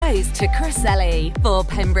goes to Cresselly for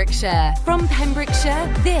Pembrokeshire. From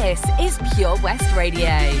Pembrokeshire, this is Pure West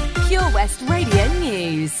Radio. Pure West Radio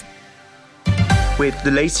News. With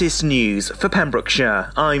the latest news for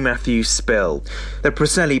Pembrokeshire, I'm Matthew Spill. The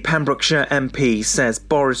Preseli Pembrokeshire MP says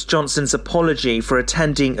Boris Johnson's apology for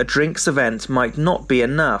attending a drinks event might not be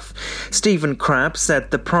enough. Stephen Crabb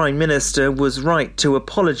said the Prime Minister was right to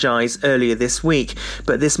apologise earlier this week,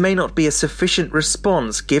 but this may not be a sufficient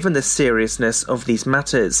response given the seriousness of these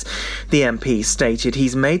matters. The MP stated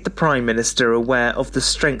he's made the Prime Minister aware of the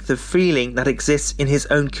strength of feeling that exists in his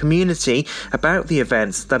own community about the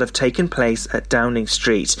events that have taken place at Downing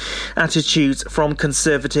Street. Attitudes from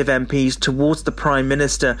Conservative MPs towards the Prime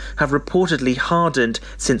Minister have reportedly hardened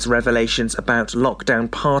since revelations about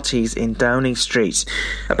lockdown parties in Downing Street.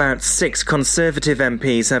 About 6 Conservative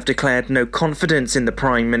MPs have declared no confidence in the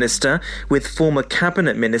Prime Minister, with former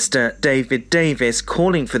Cabinet Minister David Davis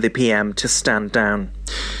calling for the PM to stand down.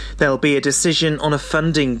 There'll be a decision on a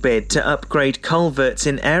funding bid to upgrade culverts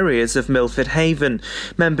in areas of Milford Haven.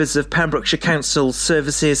 Members of Pembrokeshire Council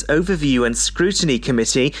Services Overview and Scrutiny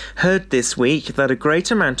Committee heard this week that a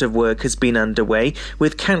great amount of work has been underway,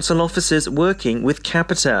 with council officers working with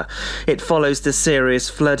Capita. It follows the serious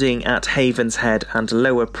flooding at Haven's Head and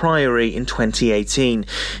Lower Priory in 2018.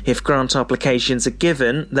 If grant applications are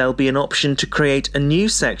given, there'll be an option to create a new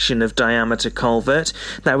section of diameter culvert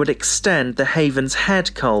that would extend the Haven's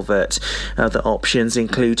Head culvert. Other options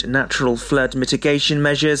include natural flood mitigation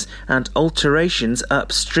measures and alterations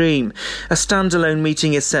upstream. A standalone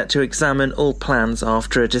meeting is set to examine all plans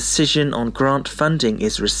after a decision on grant funding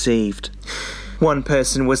is received. One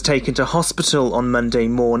person was taken to hospital on Monday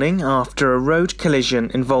morning after a road collision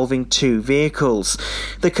involving 2 vehicles.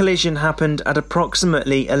 The collision happened at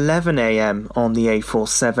approximately 11am on the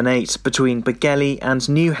A478 between Begelly and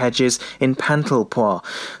New Hedges in Pantelpois.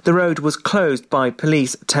 The road was closed by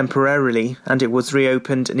police temporarily and it was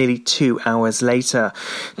reopened nearly 2 hours later.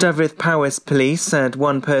 Dyfed Powys Police said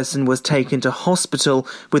one person was taken to hospital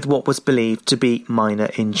with what was believed to be minor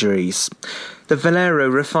injuries. The Valero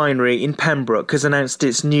refinery in Pembroke has announced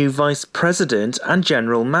its new Vice President and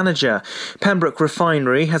General Manager. Pembroke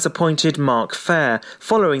Refinery has appointed Mark Fair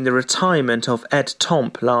following the retirement of Ed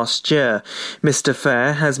Tomp last year. Mr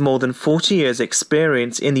Fair has more than 40 years'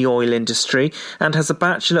 experience in the oil industry and has a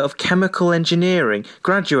Bachelor of Chemical Engineering,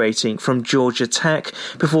 graduating from Georgia Tech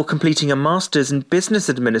before completing a Master's in Business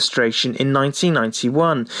Administration in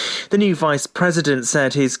 1991. The new Vice President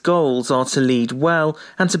said his goals are to lead well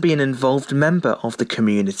and to be an involved member of the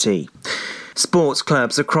community. Sports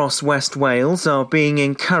clubs across West Wales are being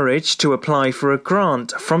encouraged to apply for a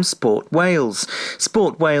grant from Sport Wales.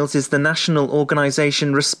 Sport Wales is the national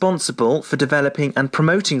organisation responsible for developing and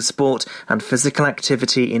promoting sport and physical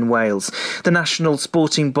activity in Wales. The national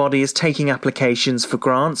sporting body is taking applications for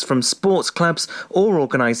grants from sports clubs or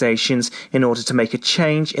organisations in order to make a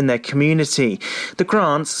change in their community. The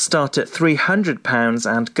grants start at £300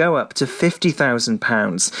 and go up to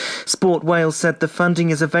 £50,000. Sport Wales said the funding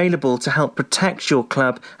is available to help protect your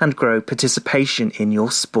club and grow participation in your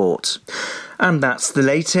sport. And that's the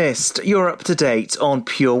latest. You're up to date on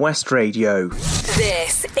Pure West Radio.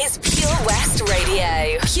 This is Pure West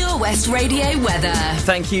Radio. Pure West Radio weather.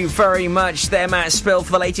 Thank you very much there, Matt Spill,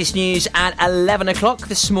 for the latest news at 11 o'clock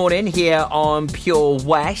this morning here on Pure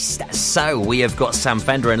West. So we have got Sam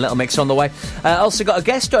Fender and Little Mix on the way. Also got a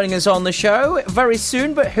guest joining us on the show very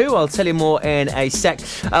soon, but who? I'll tell you more in a sec.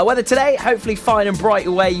 Weather today, hopefully fine and bright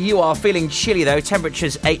where you are. Feeling chilly though.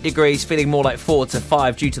 Temperatures 8 degrees, feeling more like 4 to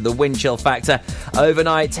 5 due to the wind chill factor.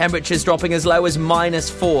 Overnight, temperatures dropping as low as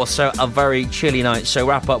 -4, so a very chilly night. So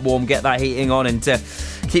wrap up warm, get that heating on and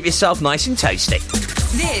keep yourself nice and toasty.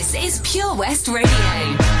 This is Pure West Radio.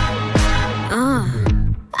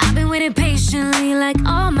 I've been waiting patiently like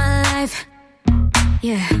all my life.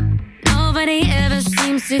 Yeah, nobody ever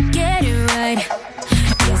seems to get it right.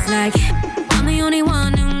 Feels like I'm the only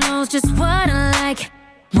one who knows just what I like.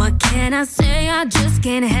 What can I say? I just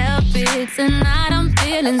can't help it. Tonight I'm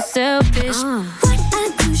feeling selfish. What I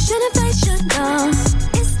do, shouldn't I should know.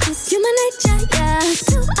 It's just human nature, yeah.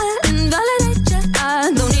 Do I invalidate you?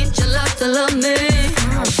 I don't need your love to love me.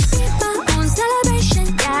 Be my own celebration,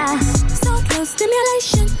 yeah. So close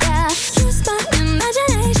stimulation, yeah. Use my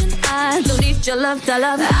imagination. I don't need your love to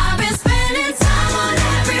love. I've been spending time on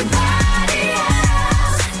everybody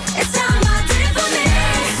else. It's time I did it for me.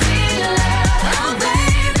 Sweet love, oh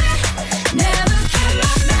baby. Never kept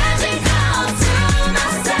my magic all to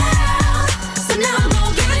myself. So now I'm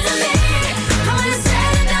gonna give it to me. I wanna say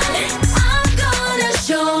it now. I'm gonna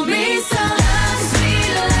show me some love, sweet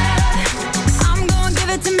love. I'm gonna give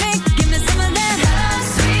it to me. Give me some of that love,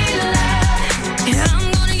 sweet love. Yeah, I'm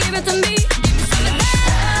gonna give it to me. Give me some of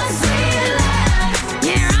that sweet love.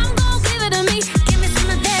 Yeah, I'm gonna give it to me. Give me some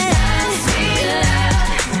of that sweet love.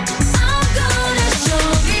 I'm gonna show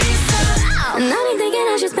me some. And I be thinking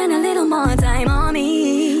I should spend a little more time on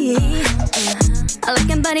me. I like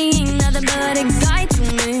him, but he ain't nothing but a guy to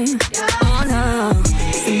me. Oh no,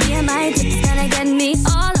 see me and my tips gonna get me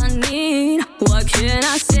all I need. What can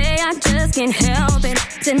I say? I just can't help it.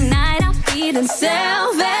 Tonight I'm feeling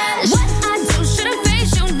selfish. What I do shouldn't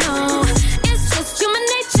face you, no. It's just human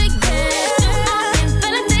nature, yeah. So I can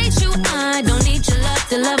validate you. I don't need your love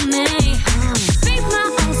to love me. Be my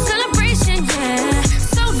own celebration, yeah.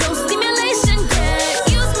 So no stimulation,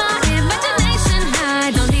 yeah. Use my imagination.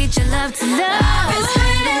 I don't need your love to love.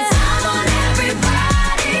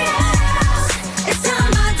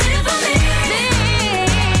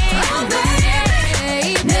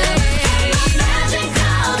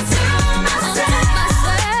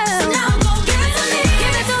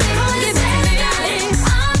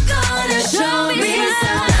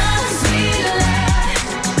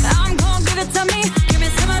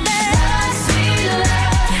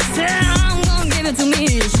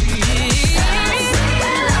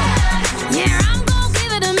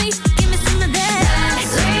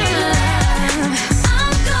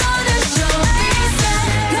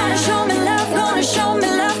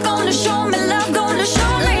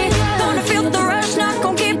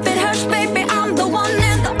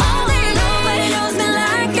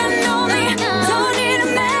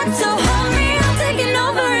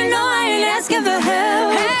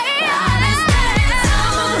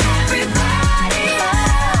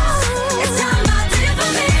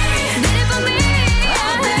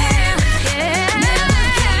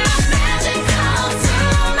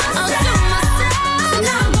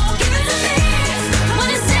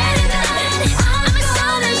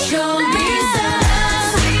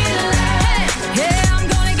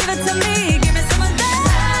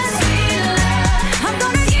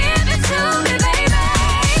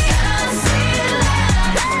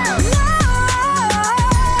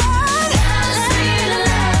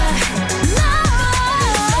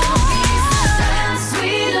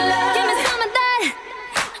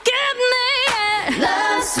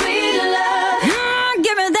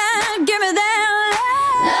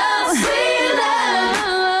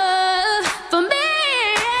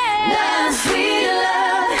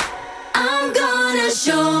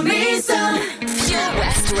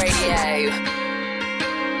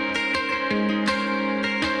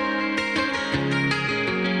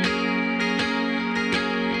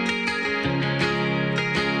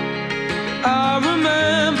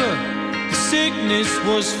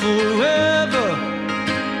 Was forever.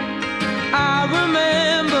 I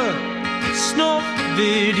remember snuff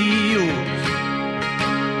videos,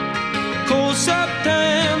 cold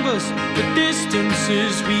Septembers, the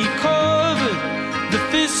distances we covered, the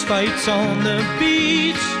fist fights on the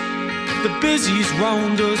beach, the busies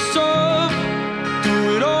round us up. Do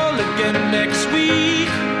it all again next week.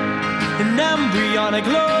 An embryonic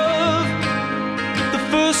love, the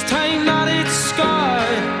first time that it's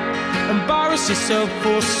scarred. Embarrass yourself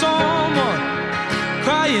for someone,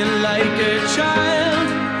 crying like a child.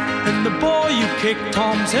 And the boy you kicked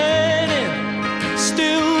Tom's head in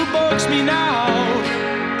still bugs me now.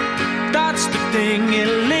 That's the thing, it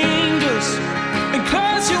lingers and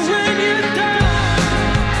claws you when you're down.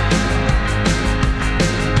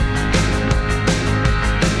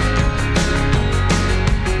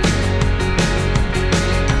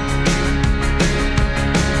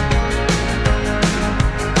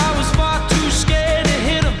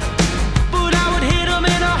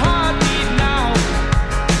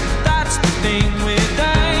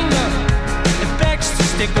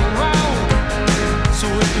 Stick around, so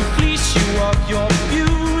it can fleece you of your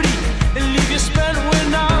beauty and leave you spent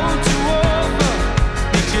without to offer.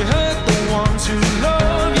 Makes you hurt the ones who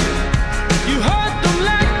love you. You hurt them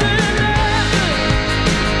like they never.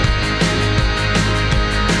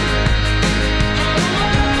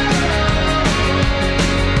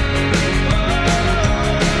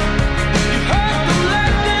 You hurt them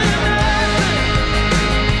like they never.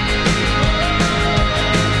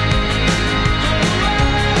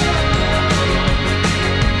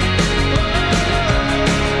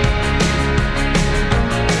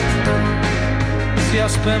 I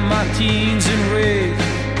spent my teens in rage,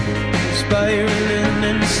 spiraling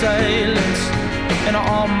in silence, and I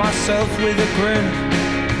armed myself with a grin,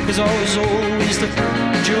 'cause I was always the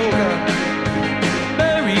joker,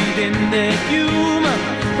 buried in their humor,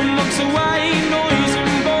 amongst the white noise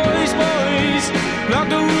and boys, locked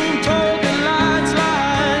the room talking lines,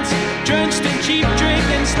 drenched in cheap drink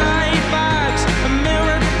and snide bags, a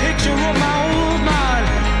mirrored picture of my old man.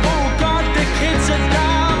 Oh,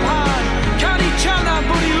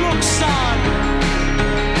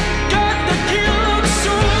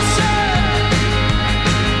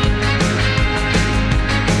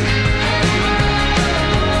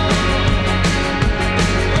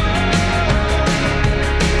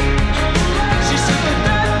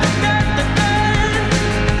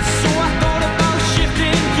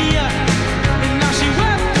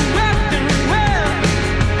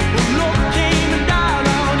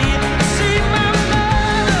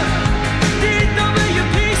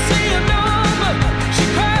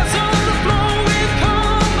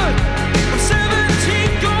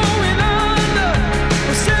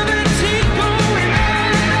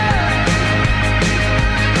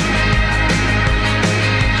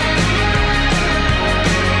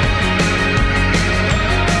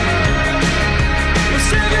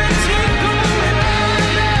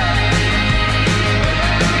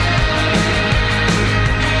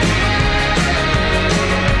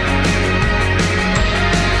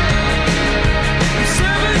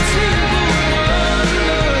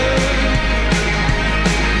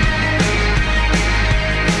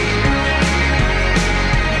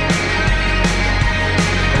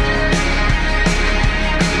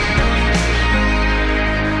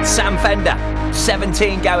 Fender,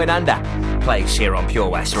 17 Going Under, plays here on Pure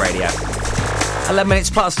West Radio. 11 minutes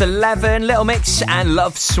past 11, Little Mix and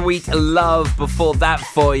Love Sweet Love before that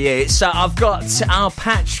for you. So I've got our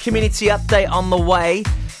Patch community update on the way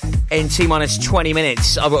in T-minus 20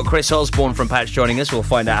 minutes. I've got Chris Osborne from Patch joining us. We'll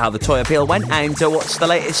find out how the toy appeal went and what's the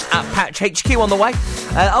latest at Patch HQ on the way.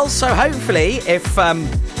 Also, hopefully, if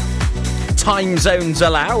time zones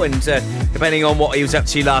allow, and depending on what he was up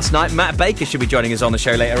to last night, Matt Baker should be joining us on the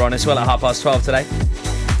show later on as well at 12:30 today.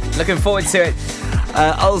 Looking forward to it.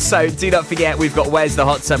 Also, do not forget, we've got Where's the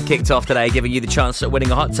Hot Tub kicked off today, giving you the chance at winning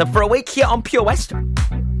a hot tub for a week here on Pure West.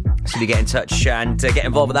 So you get in touch and get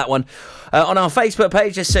involved with that one. On our Facebook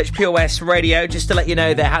page, just search Pure West Radio. Just to let you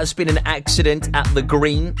know, there has been an accident at the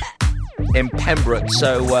Green in Pembroke.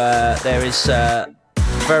 So there is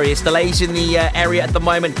various delays in the area at the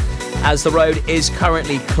moment, as the road is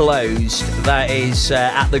currently closed. That is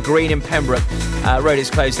at the Green in Pembroke. Road is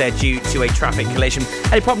closed there due to a traffic collision.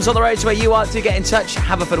 Any problems on the roads where you are, do get in touch.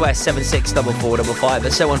 Haverfordwest 764455.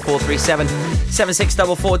 That's 01437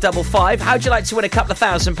 764455. How'd you like to win a couple of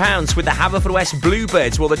 £1,000 with the Haverfordwest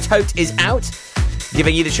Bluebirds? Well, the tote is out,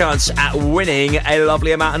 giving you the chance at winning a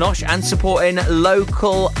lovely amount of nosh and supporting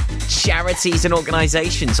local charities and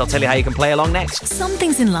organisations. I'll tell you how you can play along next. Some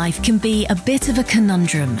things in life can be a bit of a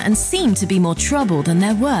conundrum and seem to be more trouble than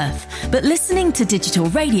they're worth. But listening to digital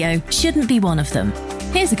radio shouldn't be one of them.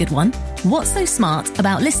 Here's a good one. What's so smart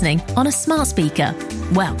about listening on a smart speaker?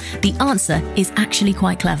 Well, the answer is actually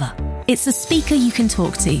quite clever. It's a speaker you can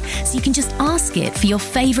talk to, so you can just ask it for your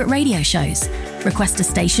favourite radio shows. Request a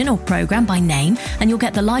station or programme by name and you'll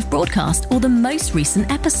get the live broadcast or the most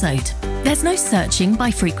recent episode. There's no searching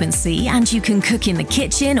by frequency, and you can cook in the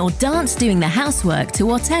kitchen or dance doing the housework to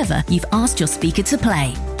whatever you've asked your speaker to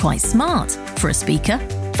play. Quite smart for a speaker.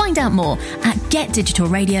 Find out more at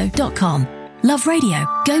getdigitalradio.com. Love radio.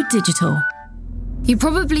 Go digital. You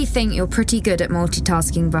probably think you're pretty good at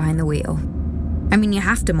multitasking behind the wheel. I mean, you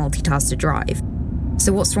have to multitask to drive.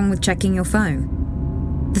 So what's wrong with checking your phone?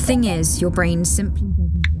 The thing is, your brain simply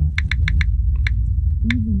doesn't work.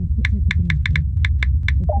 Even a quick look at a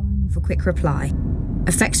message, for quick reply,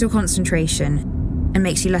 affects your concentration and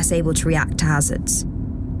makes you less able to react to hazards.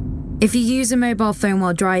 If you use a mobile phone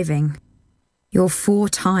while driving, you're 4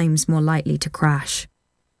 times more likely to crash.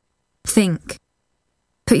 Think.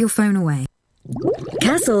 Put your phone away.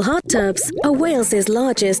 Castle Hot Tubs are Wales's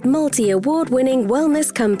largest multi-award-winning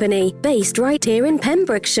wellness company, based right here in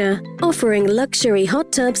Pembrokeshire, offering luxury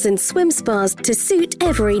hot tubs and swim spas to suit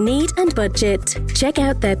every need and budget. Check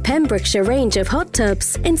out their Pembrokeshire range of hot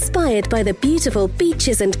tubs, inspired by the beautiful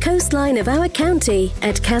beaches and coastline of our county,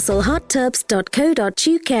 at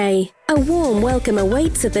castlehottubs.co.uk. A warm welcome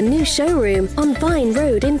awaits at the new showroom on Vine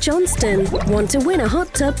Road in Johnston. Want to win a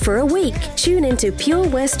hot tub for a week? Tune into Pure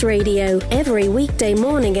West Radio every weekday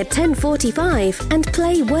morning at 10:45 and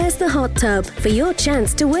play Where's the Hot Tub for your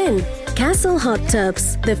chance to win. Castle Hot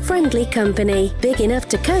Tubs, the friendly company, big enough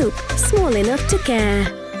to cope, small enough to care.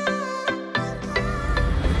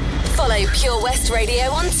 Follow Pure West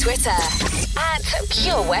Radio on Twitter at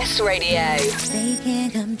Pure West Radio. They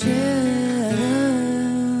can come true.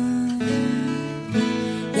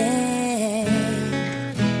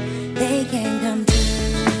 They can come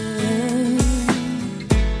true.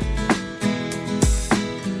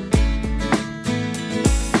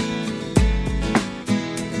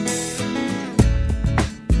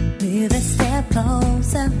 Move a step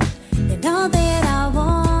closer. You know that I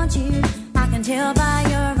want you. I can tell by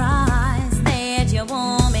your eyes that you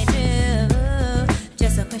want me to.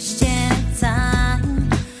 Just a question of time.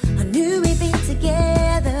 I knew we'd be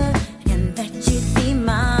together and that you'd be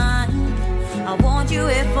mine. I want you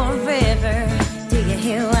here forever. Do you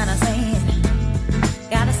hear what I'm saying?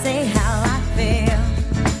 Gotta say how I feel.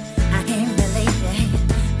 I can't believe it,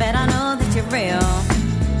 but I know that you're real.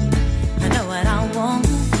 I know what I want,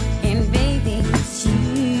 and baby, it's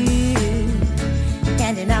you.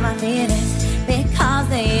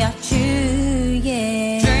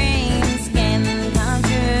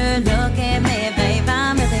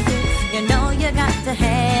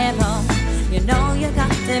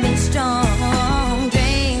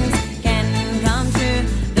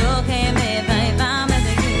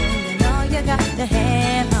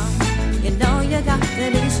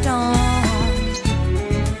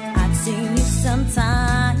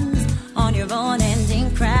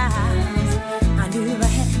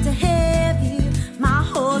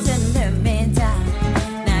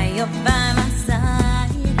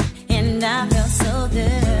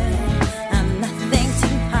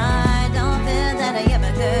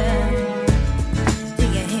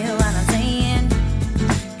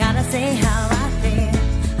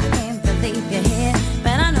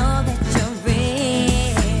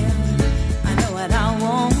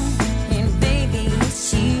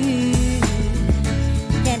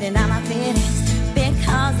 getting out my feelings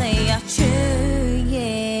because they are true,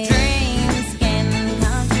 yeah. Dreams can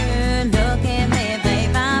come true. Look at me,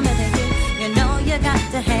 babe, I'm with you. You know you got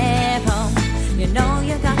to have hope. You know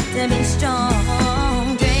you got to be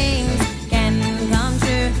strong. Dreams can come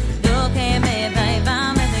true. Look at me, babe,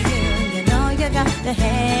 I'm with you. You know you got to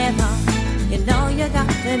have hope. You know you got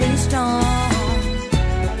to be strong.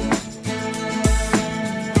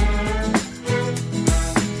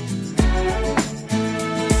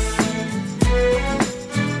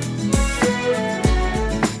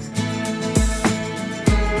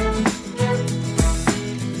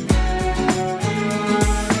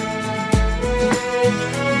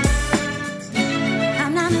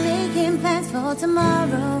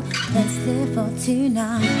 Tomorrow, let's live for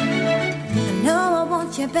tonight. I know I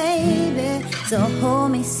want you, baby, so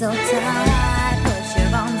hold me so tight. Put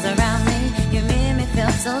your arms around me, you make me feel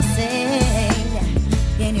so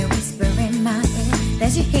safe. Can you whisper in my ear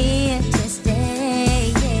that you're here to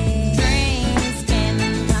stay? Yeah. Dreams can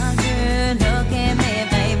come true. Look at me,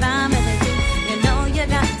 babe, I'm with you. You know you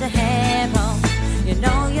got to have hope. You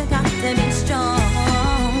know you got to be strong.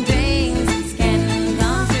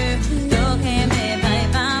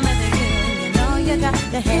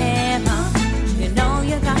 To have hope, you know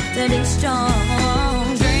you got to be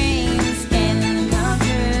strong. Dreams can come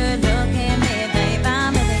true. Look at me, babe,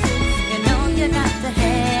 I'm with you. You know you got to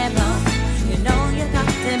have hope. You know you got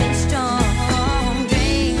to be strong.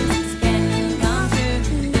 Dreams can come true.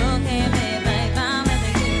 Look at me, babe, I'm with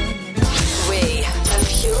you. We are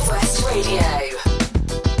Pure West Radio.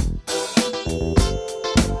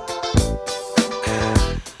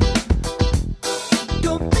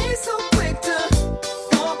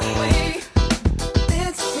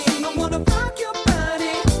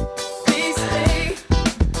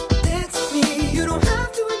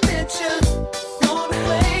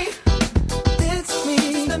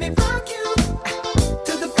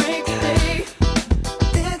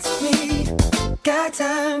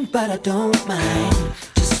 But I don't mind.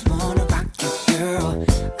 Just wanna rock you, girl.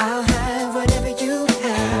 I'll have whatever you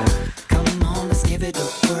have. Come on, let's give it a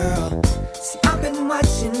whirl. See, I've been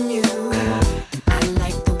watching you, and I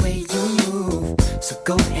like the way you move. So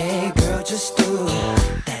go ahead, girl, just do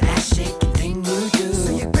that ass shaking thing you do.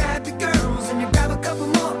 So you grab your girls and you grab a couple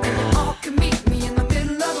more, and you all can meet me in the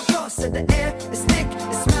middle of the floor. So the air is thick,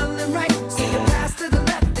 it's smelling right. So you pass to the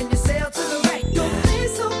left and you sail to the right. Don't be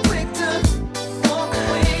so quick to walk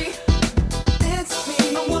away.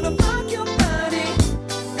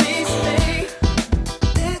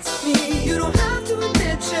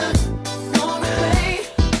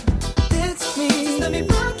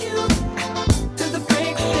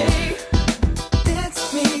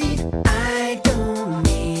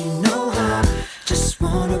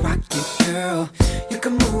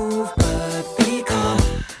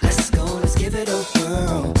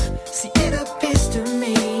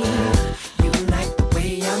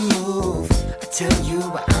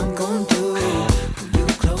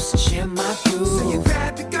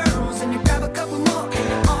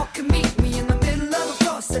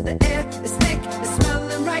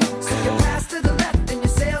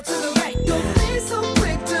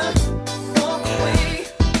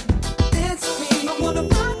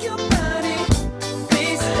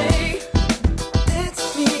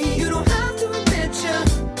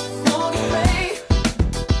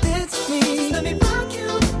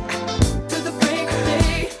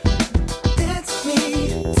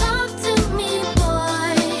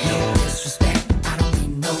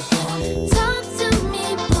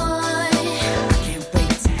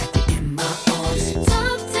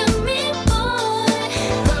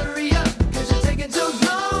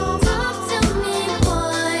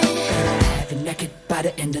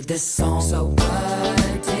 This song. So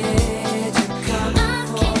what did you come for? I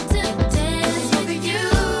came to dance with you.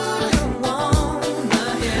 Wanna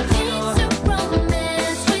hear more. Came to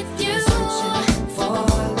romance with you. Searching for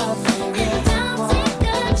love for real. And I'll take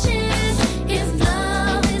a chance if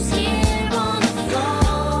love is here on the floor,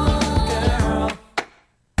 girl.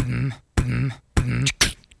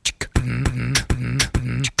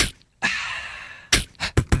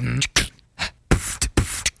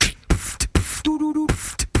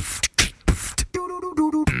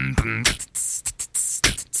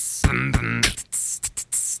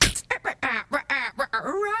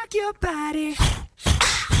 Rock your body.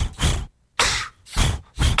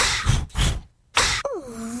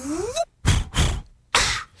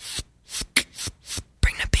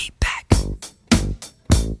 Bring the beat back.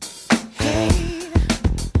 Hey,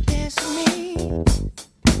 it's me.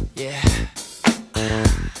 Yeah.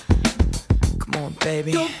 Come on,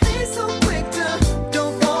 baby. Don't be so quick to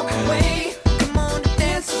don't walk away. Come on,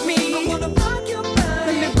 dance.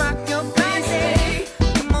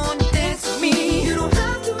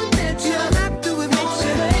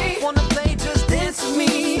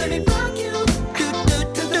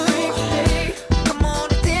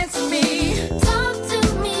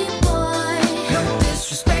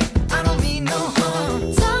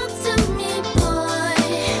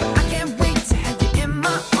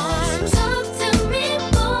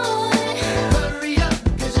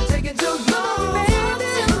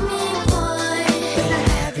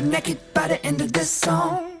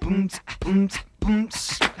 song. Boom, boom, boom, boom,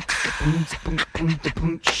 boom, boom, boom, boom,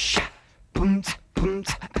 boom, boom,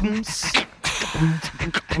 boom,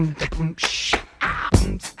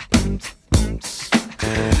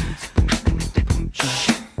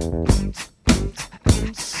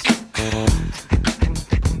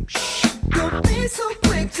 don't be so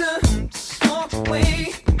quick to walk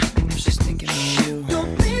away. I was just thinking of you.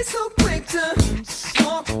 Don't be so quick to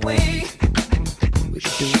walk away. We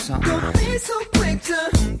could do something. Don't be so quick to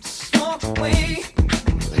walk away. I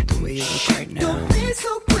like the way you look right now. Don't be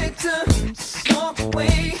so quick to walk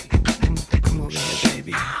away. Come over here,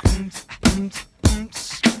 baby. Are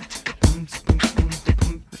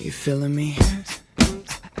you feeling me?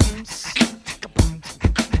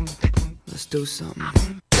 Let's do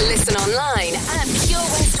something. Listen online at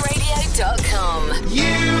purewestradio.com.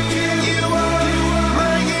 You are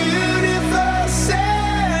my universe,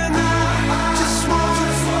 and I just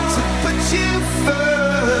want to put you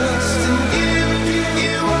first. And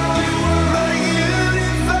you are my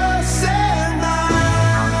universe, and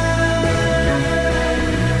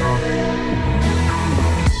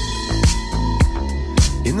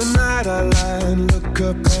in the night I lie and look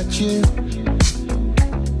up at you.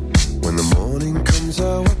 When the morning comes,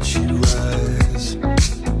 I watch you rise.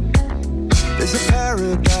 There's a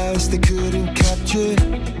paradise they couldn't capture.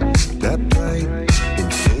 That bright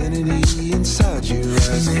infinity inside your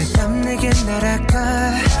eyes. 매일 밤 내게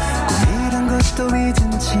날아가. 꿈이란 것도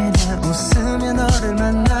잊은 채 나 웃으며 너를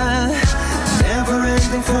만나. Never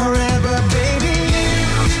ending forever, baby.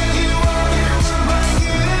 You are my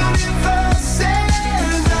universe,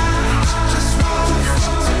 and I just want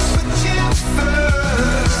to put you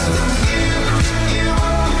first. You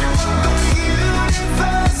are my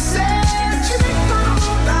universe, and you make my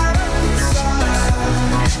whole life inside.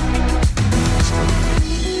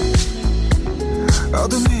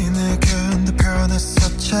 어둠이 내게 더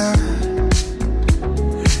변했었지.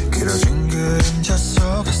 길어진 그림자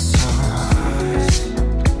속에서.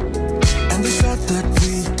 And they said that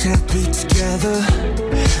we can't be together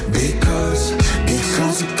because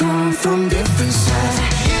we've come from different sides.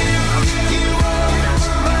 You are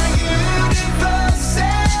my universe,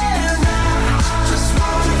 and I just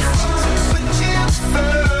want to put you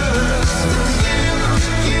first.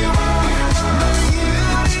 You are my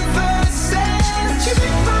universe, and you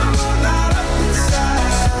make my whole life up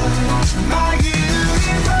inside. My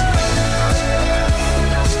universe,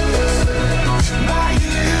 my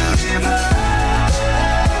universe.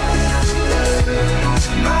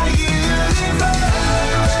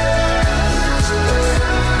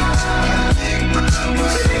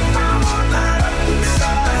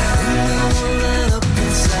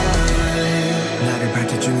 나를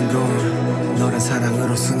밝혀주는 건 너란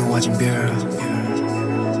사랑으로 수놓아진 별.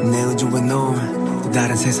 내 우주에 넌 또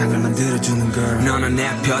다른 세상을 만들어주는 걸. 너는 내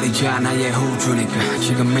별이자 나의 호주니까.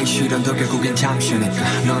 지금의 시련도 결국엔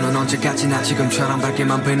잠시니까. 너는 언제까지나 지금처럼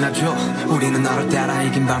밝게만 빛나줘. 우리는 너를 따라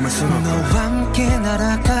이긴 밤을 수놓고 너와 함께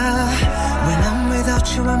날아가. When I'm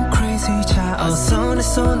without you I'm crazy. 자 어서 내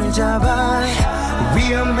손을 잡아.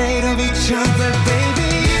 We are made of each other,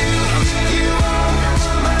 baby. You are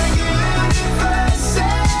my universe,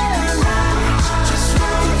 and I just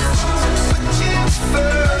want to put you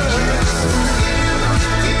first.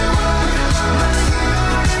 You are my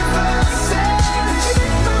universe, and you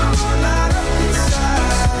make my whole life up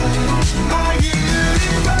inside. My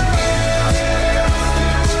universe,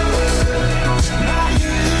 my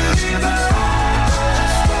universe.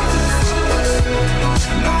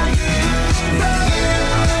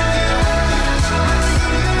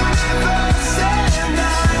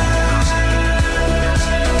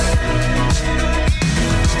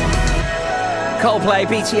 Coldplay,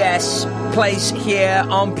 BTS, plays here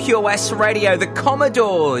on Pure West Radio. The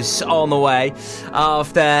Commodores on the way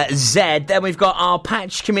after Z. Then we've got our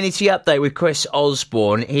Patch Community Update with Chris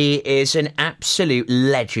Osborne. He is an absolute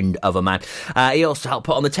legend of a man. He also helped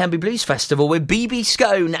put on the Tenby Blues Festival with BB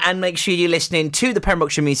Scone. And make sure you're listening to the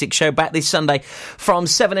Pembrokeshire Music Show back this Sunday from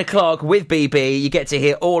 7 o'clock with BB. You get to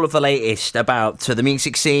hear all of the latest about the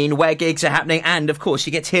music scene, where gigs are happening, and of course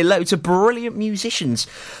you get to hear loads of brilliant musicians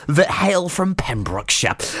that hail from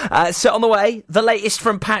Pembrokeshire. So on the way, the latest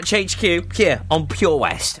from Patch HQ here on Pure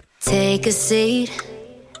West. Take a seat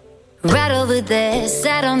right over there,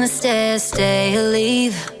 sat on the stairs, stay or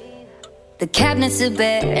leave. The cabinets are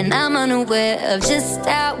bare and I'm unaware of just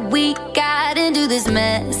how we got into this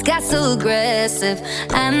mess. Got so aggressive.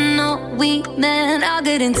 I know we meant all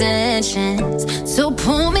good intentions. So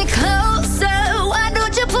pull me closer. Why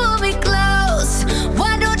don't you pull me close?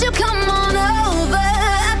 Why don't you come on over?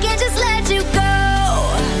 I can't just let you go.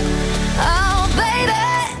 Oh, baby.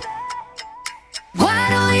 Why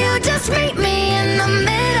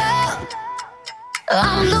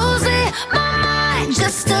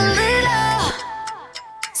just a little.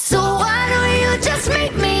 So why don't you just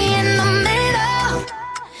meet me in the middle?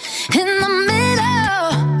 In the middle,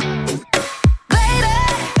 baby.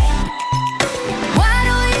 Why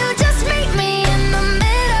don't you just meet me in the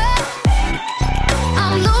middle?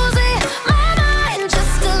 I'm losing my mind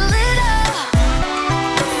just a little.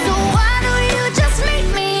 So why don't you just meet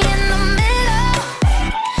me in the middle?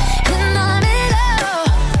 In the middle.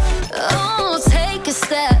 Oh, take a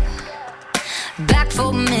step back for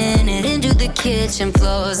a minute into the kitchen.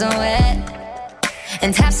 Floors are wet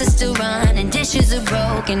and taps are still running, dishes are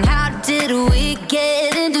broken. How did we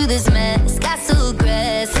get into this mess? Got so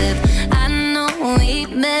aggressive. I know we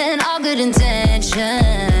meant all good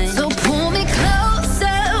intentions. So pull me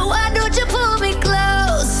closer. Why don't you pull me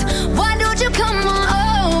close? Why don't you come on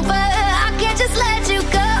over? I can't just let you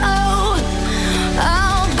go.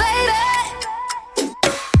 Oh, baby.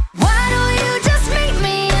 Why don't you just meet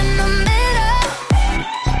me in the middle?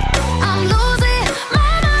 I'm losing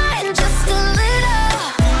my mind just a little.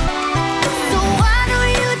 So why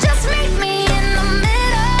don't you just meet me in the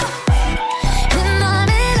middle? In the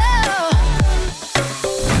middle.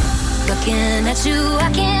 Looking at you, I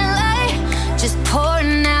can't lie. Just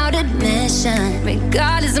pouring out admission,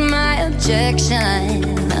 regardless of my objection.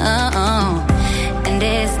 Oh, and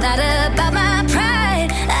it's not about my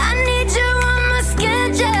pride. I need you on my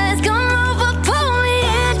skin, just come over, pull me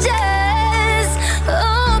in, just.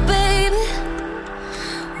 Oh, baby.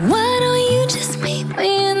 Why don't you just meet me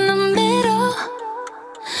in the middle?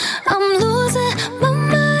 I'm losing my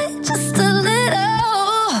mind just a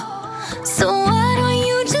little. So why don't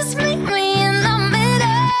you just meet me in the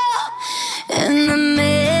middle? In the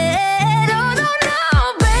middle, no, no,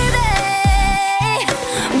 baby.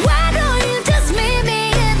 Why don't you just meet me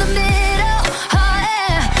in the middle? Oh,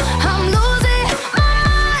 yeah. I'm losing my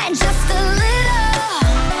mind just a little.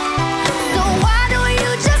 So why don't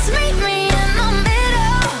you just meet me in the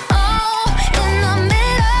middle? Oh, in the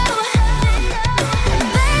middle,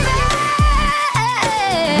 baby.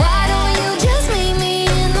 Why don't you just meet me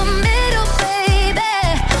in the middle, baby?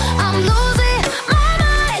 I'm losing my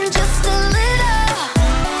mind just a little.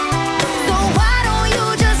 So why don't you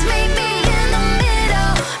just meet me in the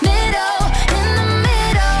middle, middle, in the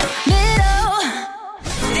middle, middle?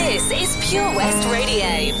 This is Pure West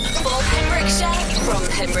Radio for Pembrokeshire from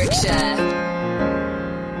Pembrokeshire.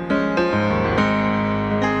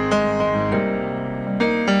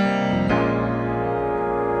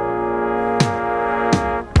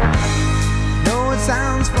 Know it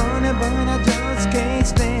sounds funny, but I just can't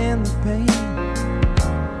stand the pain.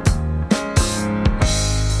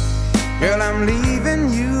 Girl, I'm leaving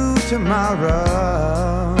you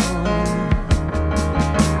tomorrow.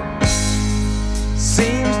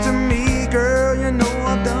 Seems to me, girl, you know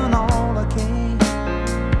I've done all I can.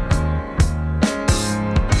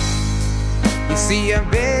 You see, I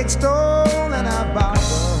beg, stole, and I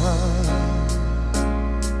borrowed.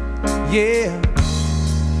 Yeah.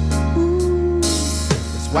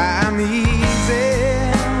 That's why I'm easy.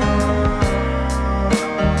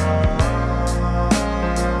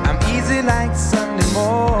 I'm easy like Sunday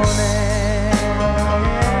morning.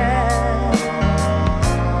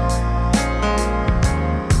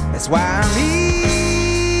 That's why I'm easy.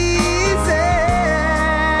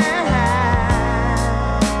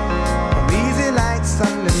 I'm easy like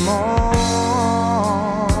Sunday morning.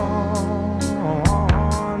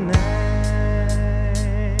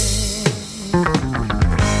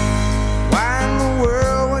 Why in the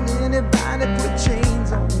world would anybody put chains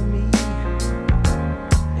on me?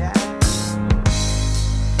 Yeah.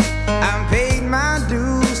 I paid my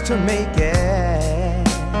dues to make it.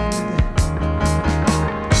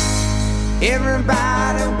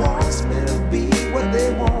 Everybody wants me to be what they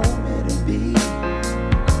want me to be.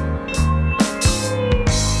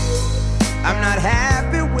 I'm not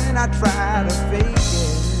happy when I try to fake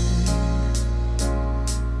it.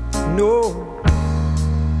 No.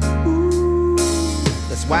 Ooh,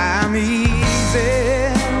 that's why I'm easy.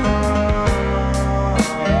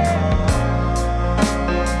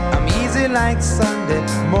 I'm easy like Sunday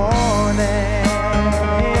morning.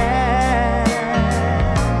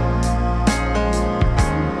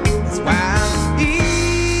 That's why I'm easy.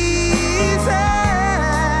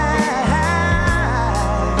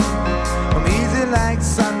 I'm easy like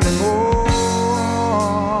Sunday morning.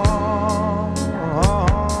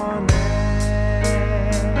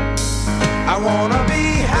 I wanna be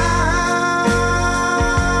high,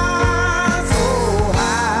 so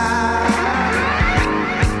high.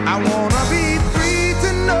 I wanna be free to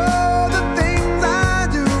know the things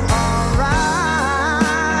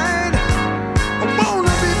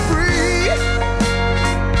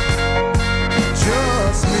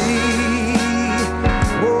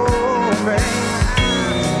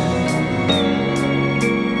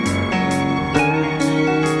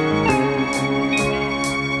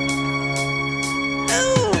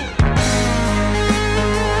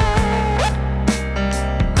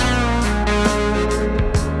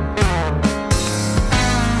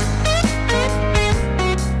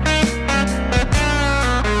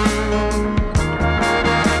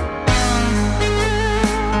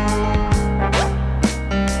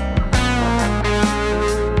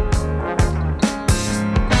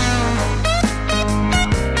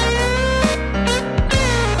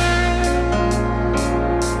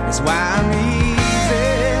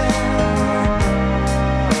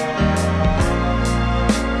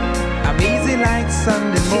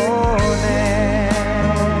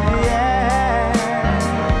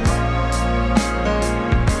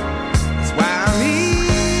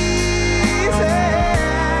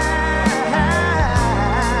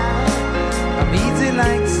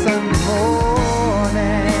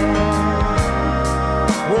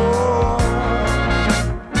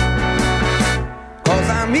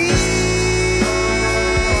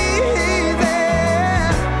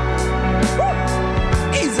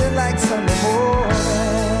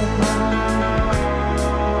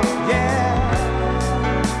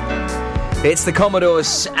It's the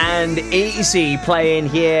Commodores and Easy playing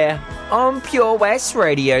here on Pure West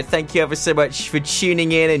Radio. Thank you ever so much for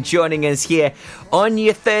tuning in and joining us here on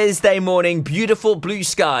your Thursday morning. Beautiful blue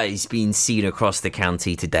skies being seen across the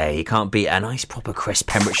county today. You can't beat a nice proper crisp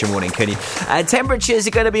Pembrokeshire morning, can you? Temperatures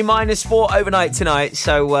are going to be -4 overnight tonight,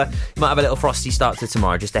 so you might have a little frosty start to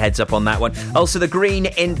tomorrow. Just a heads up on that one. Also, the green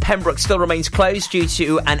in Pembroke still remains closed due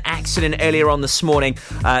to an accident earlier on this morning,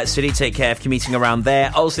 so do take care of commuting around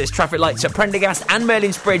there. Also, there's traffic lights at Prendergast and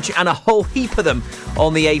Merlin's Bridge and a whole heap of them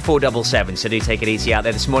on the A477, so do take it easy out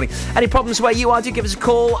there this morning. Any problems where you are, do give us a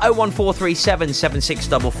call. 01437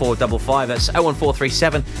 764455. That's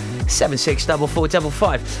 01437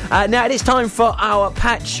 764455. Now it is time for our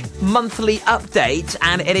Patch monthly update,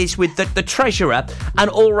 and it is with the treasurer and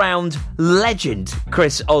all-round legend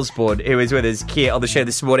Chris Osborne, who is with us here on the show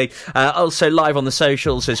this morning. Also live on the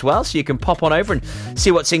socials as well, so you can pop on over and see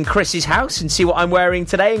what's in Chris's house and see what I'm wearing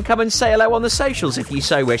today, and come and say hello on the socials if you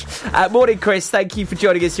so wish. Morning, Chris. Thank you for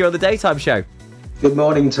joining us here on the Daytime Show. Good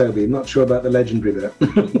morning, Toby. I'm not sure about the legendary bit.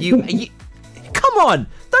 you Come on,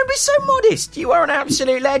 don't be so modest. You are an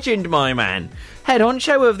absolute legend, my man. Head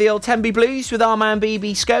honcho of the old Tenby Blues with our man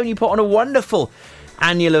BB Scone. You put on a wonderful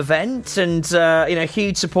annual event, and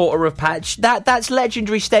huge supporter of Patch. That's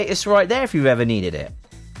legendary status right there if you've ever needed it.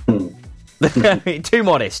 Too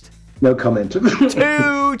modest. No comment.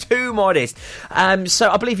 too modest. So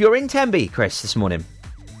I believe you're in Tenby, Chris, this morning.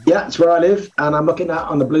 Yeah, it's where I live, and I'm looking out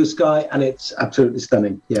on the blue sky, and it's absolutely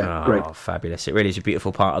stunning. Yeah, great. Oh, fabulous. It really is a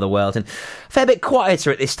beautiful part of the world, and a fair bit quieter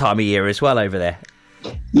at this time of year as well over there.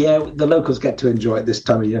 Yeah, the locals get to enjoy it this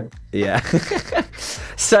time of year. Yeah.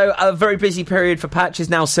 So, a very busy period for Patch is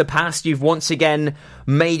now surpassed. You've once again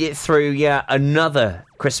made it through another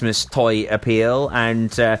Christmas toy appeal,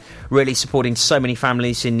 and really supporting so many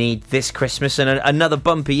families in need this Christmas, and another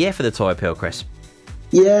bumper year for the toy appeal, Chris.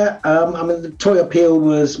 Yeah, the toy appeal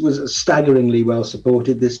was staggeringly well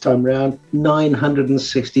supported this time round.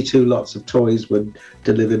 962 lots of toys were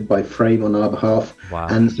delivered by Frame on our behalf. Wow.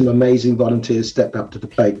 And some amazing volunteers stepped up to the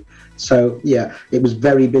plate. So, yeah, it was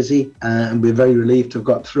very busy, and we're very relieved to have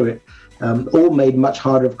got through it. All made much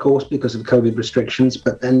harder, of course, because of COVID restrictions.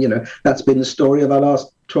 But then, that's been the story of our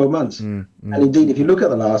last 12 months. And indeed, if you look at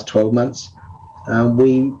the last 12 months,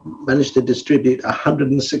 we managed to distribute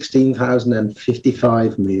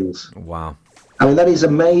 116,055 meals. Wow. I mean, that is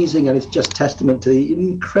amazing, and it's just testament to the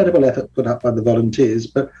incredible effort put up by the volunteers,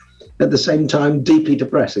 but at the same time, deeply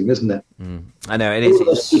depressing, isn't it? I know, it is. All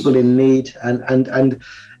those people in need, and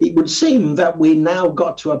it would seem that we now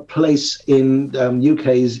got to a place in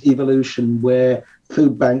UK's evolution where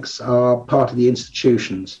food banks are part of the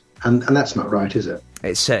institutions, and that's not right, is it?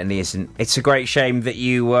 It certainly isn't. It's a great shame that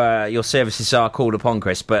your services are called upon,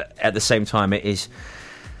 Chris, but at the same time it is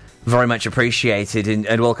very much appreciated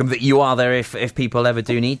and welcome that you are there if people ever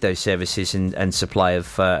do need those services and supply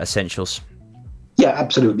of essentials. Yeah,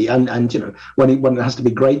 absolutely. And one has to be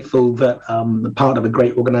grateful that part of a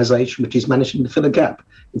great organisation which is managing to fill a gap.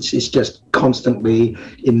 It's just constantly,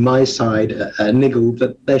 in my side, a niggle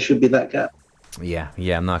that there should be that gap. Yeah,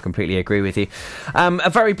 no, I completely agree with you. A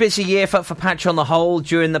very busy year for Patch on the whole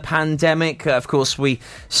during the pandemic. Of course, we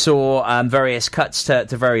saw various cuts to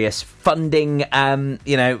various funding.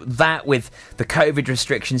 That with the COVID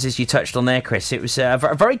restrictions, as you touched on there, Chris, it was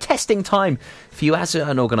a very testing time for you as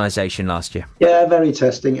an organisation last year. Yeah, very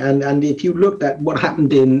testing. And if you looked at what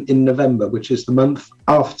happened in November, which is the month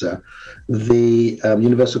after the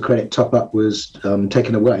Universal Credit top-up was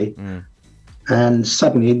taken away, and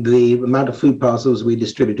suddenly the amount of food parcels we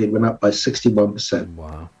distributed went up by 61%.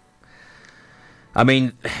 Wow. I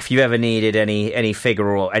mean, if you ever needed any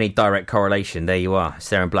figure or any direct correlation, there you are. It's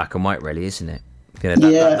there in black and white, really, isn't it?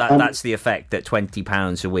 That's the effect that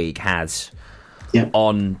 £20 a week has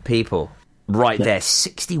on people. Right there,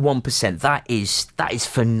 61%. That is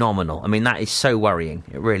phenomenal. I mean, that is so worrying.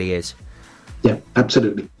 It really is. Yeah,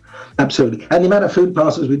 absolutely. Absolutely. And the amount of food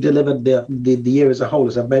parcels we delivered the year as a whole,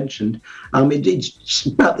 as I've mentioned, it's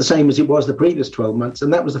about the same as it was the previous 12 months.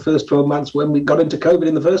 And that was the first 12 months when we got into COVID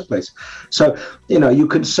in the first place. So, you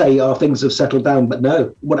could say, things have settled down. But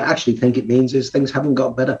no, what I actually think it means is things haven't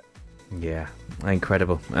got better. Yeah,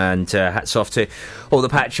 incredible. And hats off to all the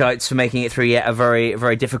Patchites for making it through yet a very,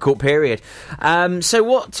 very difficult period. So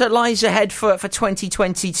what lies ahead for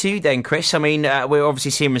 2022 then, Chris? I mean, we're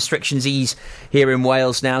obviously seeing restrictions ease here in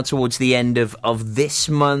Wales now towards the end of this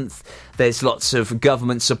month. There's lots of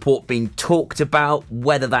government support being talked about.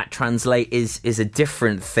 Whether that translates is a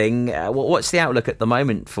different thing. What's the outlook at the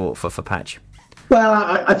moment for Patch? Well,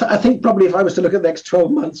 I think probably if I was to look at the next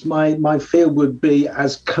 12 months, my feel would be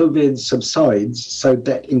as COVID subsides, so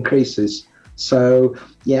debt increases, So,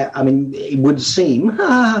 yeah, I mean, it would seem,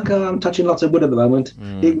 I'm touching lots of wood at the moment,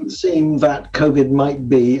 it would seem that COVID might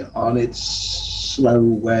be on its slow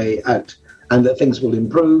way out and that things will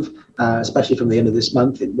improve, especially from the end of this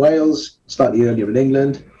month in Wales, slightly earlier in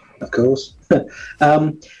England, of course.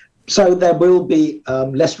 So there will be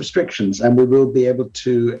less restrictions and we will be able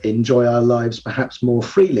to enjoy our lives perhaps more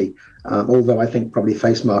freely, although I think probably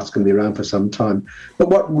face masks can be around for some time. But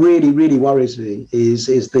what really, really worries me is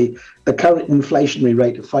the current inflationary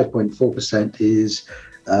rate of 5.4% is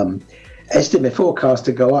estimate forecast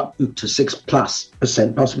to go up to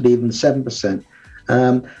 6+%, possibly even 7%.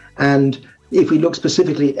 And if we look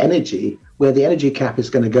specifically at energy, where the energy cap is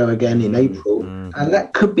going to go again in April, and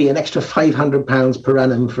that could be an extra £500 per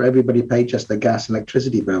annum for everybody paid just their gas and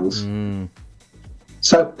electricity bills.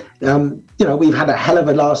 So, we've had a hell of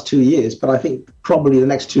a last 2 years, but I think probably the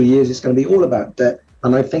next 2 years it's going to be all about debt.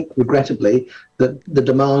 And I think, regrettably, that the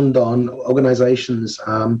demand on organisations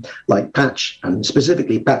like Patch, and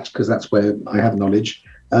specifically Patch, because that's where I have knowledge,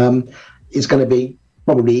 is going to be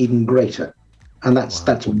probably even greater. And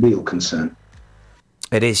that's a real concern.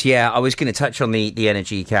 It is, yeah. I was going to touch on the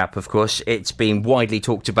energy cap, of course. It's being widely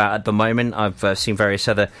talked about at the moment. I've seen various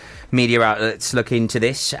other media outlets look into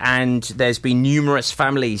this, and there's been numerous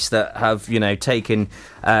families that have, taken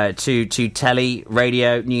to telly,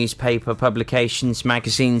 radio, newspaper, publications,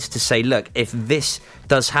 magazines to say, look, if this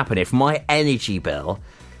does happen, if my energy bill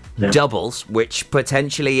doubles, which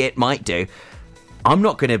potentially it might do, I'm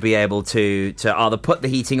not going to be able to either put the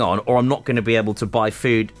heating on, or I'm not going to be able to buy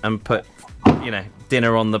food and put,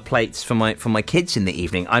 dinner on the plates for my kids in the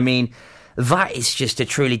evening. I mean, that is just a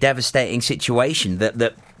truly devastating situation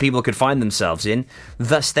that people could find themselves in.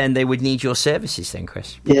 Thus, then, they would need your services then,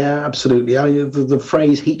 Chris. Yeah, absolutely. The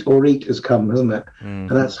phrase heat or eat has come, hasn't it? And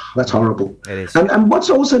that's horrible. It is. And what's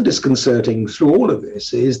also disconcerting through all of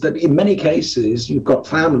this is that in many cases, you've got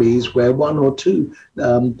families where one or two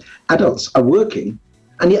adults are working,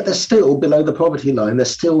 and yet they're still below the poverty line. They're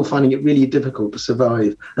still finding it really difficult to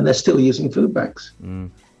survive, and they're still using food banks.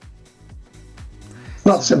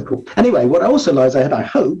 Not simple. Anyway, what also lies ahead, I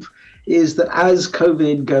hope, is that as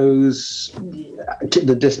COVID goes to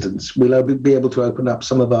the distance, we'll be able to open up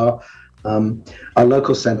some of our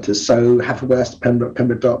local centres. So Haverfordwest, Pembroke,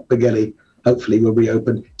 Dock, Begelly, hopefully will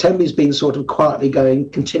reopen. Tenby's been sort of quietly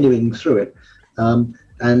continuing through it, and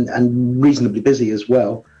reasonably busy as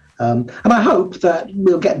well. And I hope that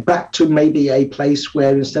we'll get back to maybe a place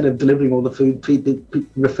where instead of delivering all the food,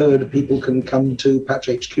 referred people can come to Patch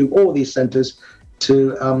HQ or these centres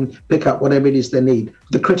to pick up whatever it is they need.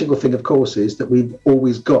 The critical thing, of course, is that we've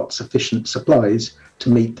always got sufficient supplies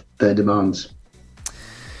to meet their demands.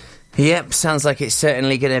 Yep, sounds like it's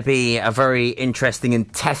certainly going to be a very interesting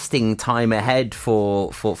and testing time ahead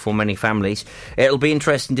for many families. It'll be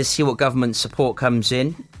interesting to see what government support comes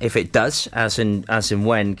in, if it does, as in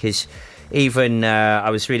when, because even I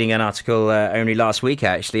was reading an article only last week,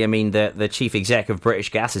 actually. I mean, the chief exec of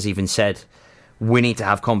British Gas has even said, we need to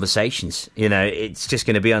have conversations. It's just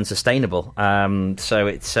going to be unsustainable. So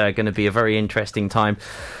it's going to be a very interesting time.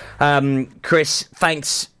 Chris,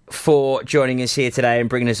 thanks for joining us here today and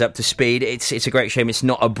bringing us up to speed. It's a great shame it's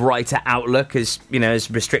not a brighter outlook, as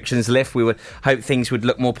restrictions lift. We would hope things would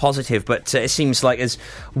look more positive, but it seems like as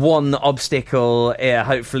one obstacle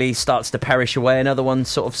hopefully starts to perish away, another one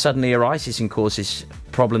sort of suddenly arises and causes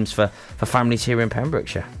problems for families here in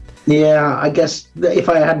Pembrokeshire. Yeah, I guess if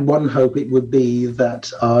I had one hope, it would be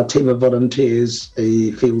that our team of volunteers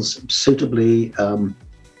feels suitably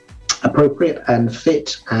appropriate and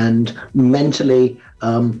fit and mentally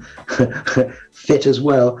fit as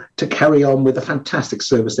well to carry on with the fantastic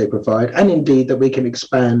service they provide, and indeed that we can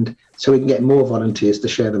expand so we can get more volunteers to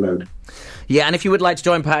share the load. Yeah, and if you would like to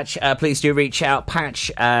join Patch, please do reach out,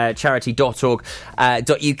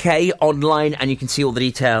 patchcharity.org.uk online, and you can see all the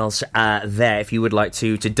details there if you would like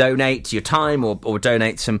to donate your time or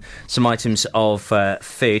donate some items of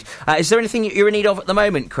food. Is there anything you're in need of at the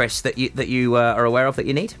moment, Chris, that you are aware of that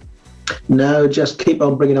you need? No, just keep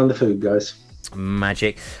on bringing on the food, guys.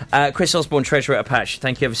 Magic. Chris Osborne, Treasurer at Patch,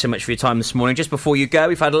 thank you ever so much for your time this morning. Just before you go,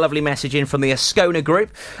 we've had a lovely message in from the Ascona Group.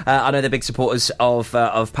 I know they're big supporters of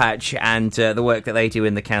Patch, and the work that they do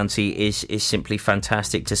in the county is simply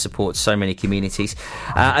fantastic to support so many communities.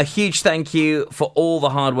 A huge thank you for all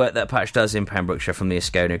the hard work that Patch does in Pembrokeshire from the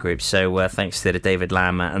Ascona Group. So thanks to David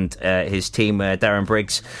Lamb and his team, Darren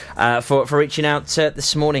Briggs, for reaching out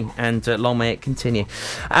this morning, and long may it continue.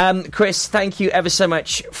 Chris, thank you ever so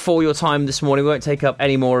much for your time this morning. We won't take up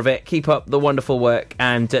any more of it. Keep up the wonderful work,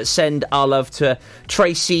 and send our love to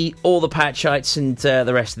Tracy, all the Patchites, and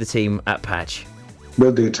the rest of the team at Patch.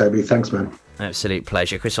 Will do, Toby. Thanks, man. Absolute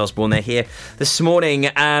pleasure. Chris Osborne, they're here this morning.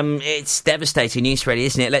 It's devastating news, really,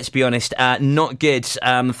 isn't it? Let's be honest, not good.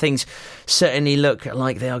 Things certainly look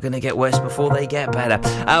like they are going to get worse before they get better.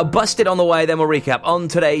 Busted on the way, then we'll recap on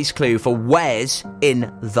today's clue for Where's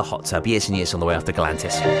in the Hot Tub. Years and years on the way after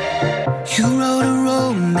Galantis. You wrote a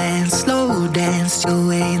romance, slow danced your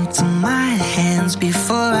way into my hands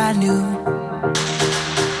before I knew.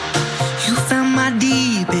 You found my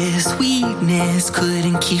deepest weakness,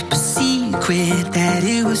 couldn't keep a secret that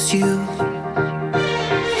it was you.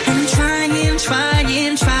 And I'm trying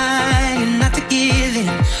not to give in,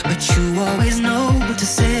 but you always know what to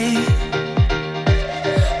say.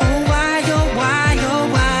 Oh why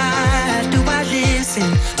do I listen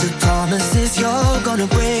to promises you're gonna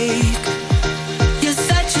break? You're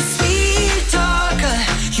such a sweet talker,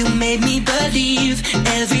 you made me believe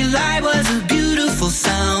every lie was a beautiful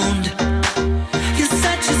sound. You're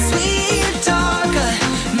such a sweet talker,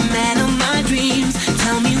 man of my dreams.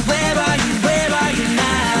 Tell me where are you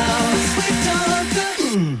now? Sweet talker.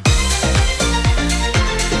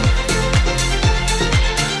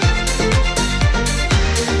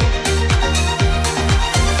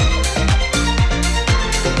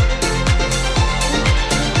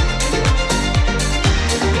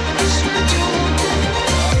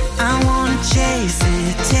 I wanna chase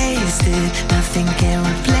it, taste it. Nothing can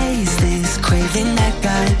replace this craving I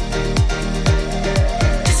got.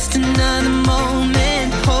 Just another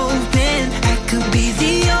moment, hoping I could be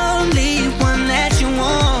the only one that you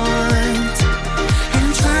want. And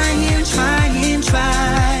I'm trying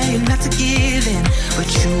not to give in, but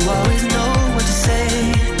you always know what to say.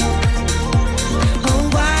 Oh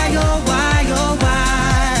why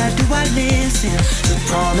do I listen to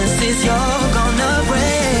promises you're gonna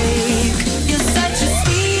break? You're such a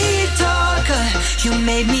sweet talker, you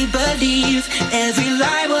made me believe every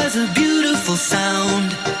lie was a beautiful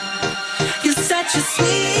sound. You're such a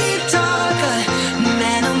sweet talker,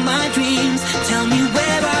 man of my dreams. Tell me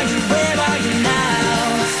where are you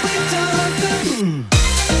now? Sweet talker.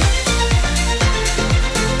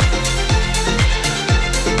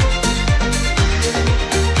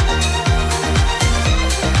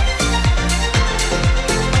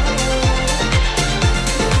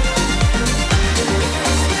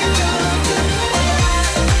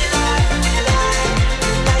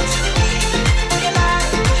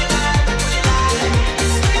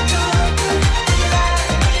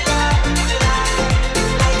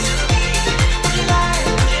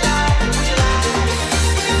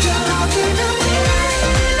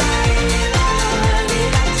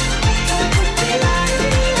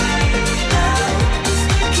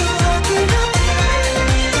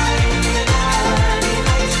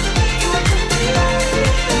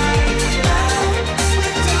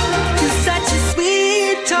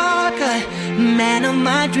 Man of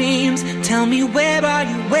my dreams, tell me where are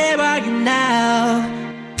you now?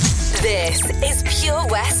 This is Pure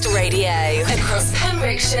West Radio. Across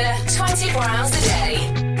Pembrokeshire, 24 hours a day.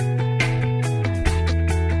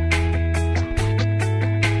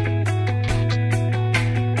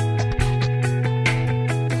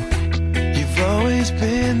 You've always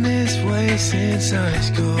been this way since high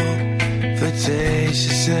school.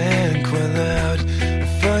 Flirtatious and quite loud. I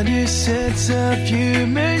find your sense of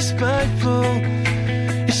humor spiteful.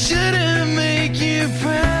 It shouldn't make you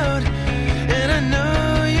proud. And I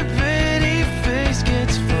know your pretty face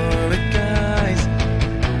gets full of guys,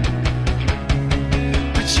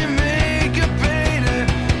 but you make a painter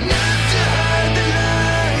not to hide the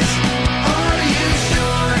lies. Are you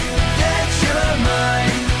sure that you're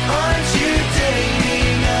mine? Aren't you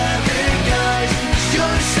dating other guys? 'Cause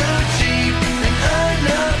you're so cheap and I'm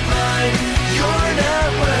not mine. You're not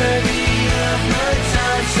worthy of my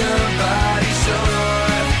time. Somebody sure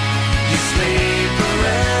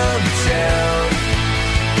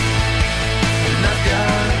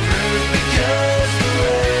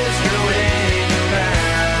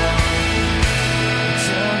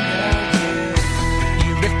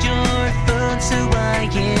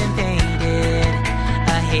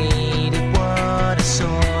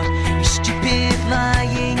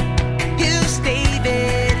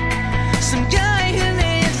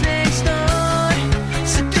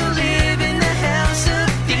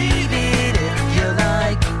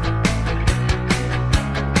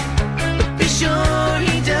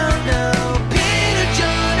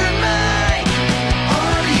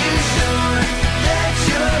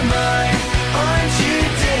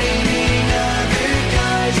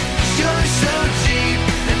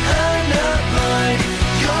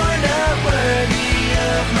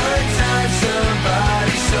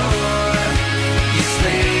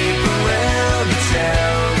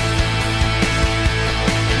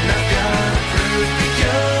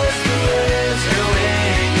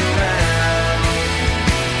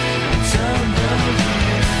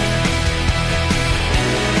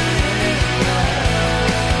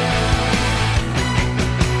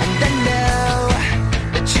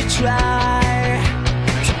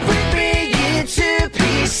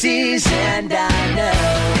faces, and I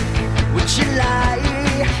know what you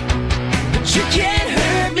like, but you can't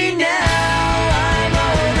hurt me now. I'm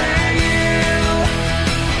over you.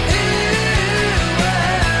 Ooh,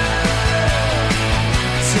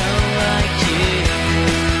 don't like you.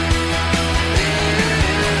 Ooh,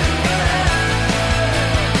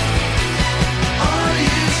 are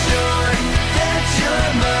you sure that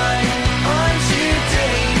you're mine? Aren't you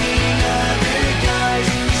dating other guys?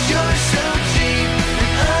 You're so cheap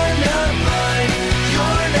and I'm not mine.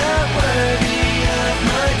 You're not worthy of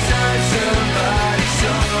my time. Somebody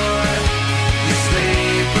saw you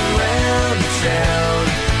sleep around town,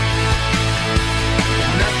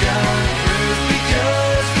 and I've got proof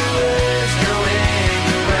because the word's going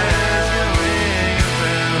around.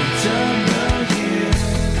 Don't know you.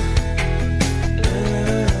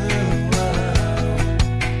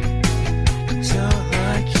 Don't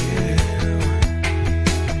like you.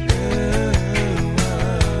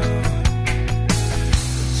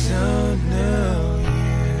 Don't know you.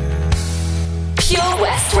 Pure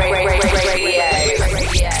West Radio.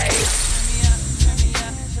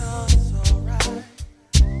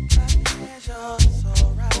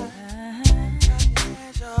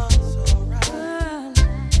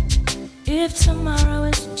 If tomorrow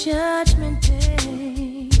is Judgment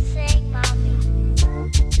Day,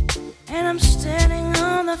 and I'm standing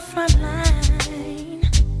on the front line,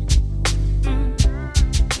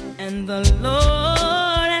 and the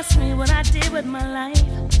Lord asks me what I did with my life,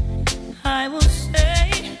 I will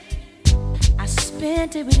say I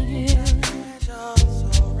spent it with you. It's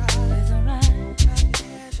alright.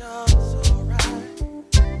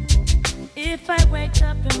 If I wake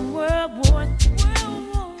up in World War III,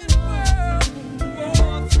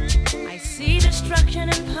 I see destruction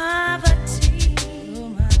and poverty,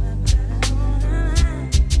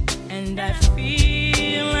 and I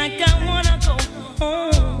feel like I wanna go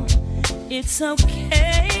home. It's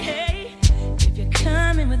okay if you're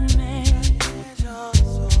coming with me.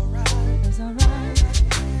 It's alright.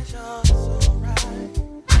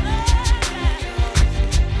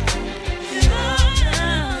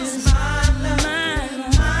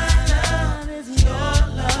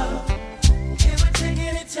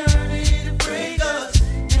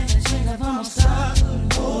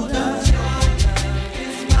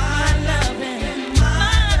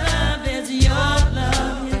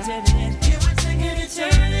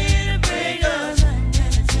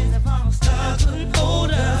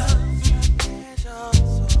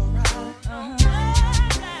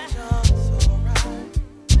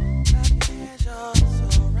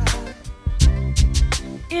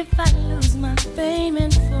 If I lose my fame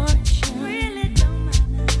and fortune, really don't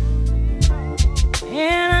matter,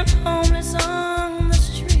 and I'm homeless on the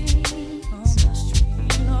street,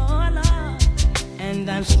 Lord, Lord, and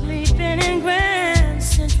I'm sleeping in Grand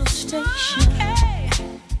Central Station, okay.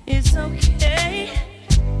 It's okay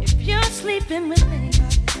if you're sleeping with me.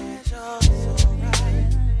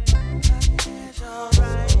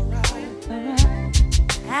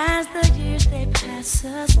 As the years they pass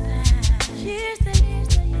us by,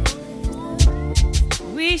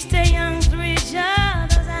 we stay young through each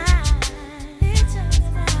other's eyes.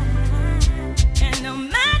 And no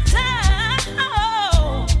matter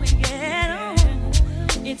how we get on,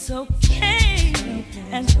 it's okay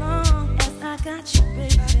as long as I got you,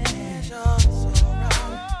 baby.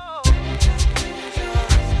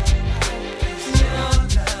 Your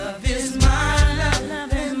love is my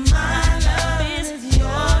love, and my love is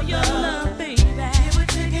your love, baby. It would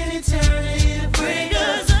take an eternity to break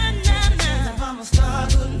us.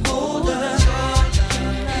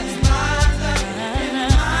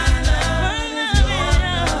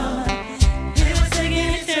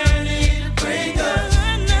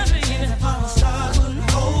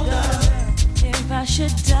 I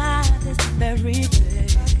should die this very day.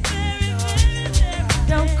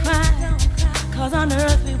 Don't cry, 'cause on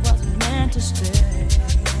earth we wasn't meant to stay.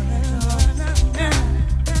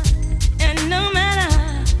 And no matter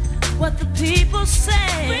what the people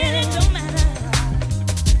say, really don't matter,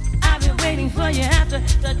 I'll be waiting for you after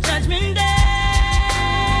the judgment day.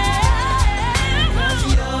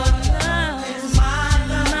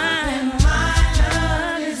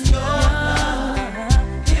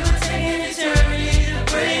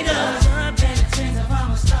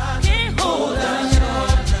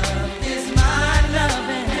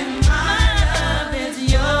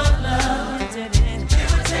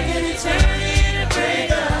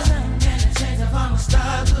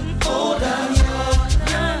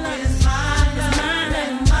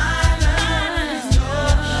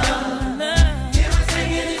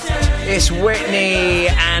 It's Whitney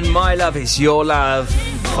and My Love Is Your Love.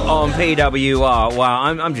 Life on PWR. Wow,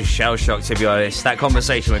 I'm just shell-shocked, to be honest. That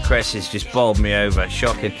conversation with Chris has just bowled me over.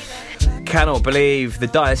 Shocking. Cannot believe the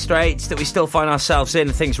dire straits that we still find ourselves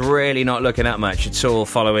in. Things really not looking up much at all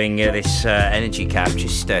following this energy cap.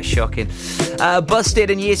 Just shocking. Busted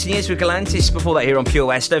and years with Galantis before that here on Pure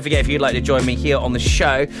West. Don't forget, if you'd like to join me here on the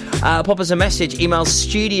show, pop us a message. Email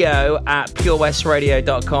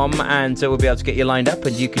studio@purewestradio.com and we'll be able to get you lined up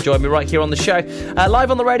and you can join me right here on the show. Live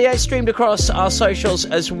on the radio, streamed across our socials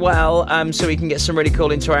as well, so we can get some really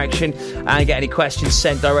cool interaction and get any questions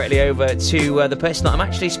sent directly over to the person that I'm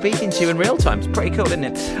actually speaking to in real time. It's pretty cool, isn't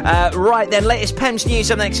it? Right then, latest PEMS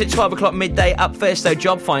news up next at 12 o'clock midday. Up first though,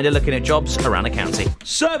 Job Finder, looking at jobs around the county.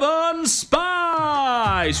 7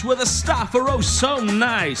 Spice, where the staff are oh so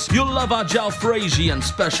nice. You'll love our jalfrezi and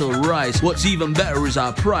special rice. What's even better is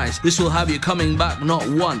our price. This will have you coming back not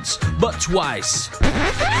once, but twice.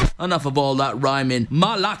 Enough of all that rhyming.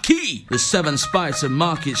 Malaki! The 7 Spice of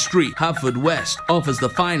Market Street, Haverfordwest, offers the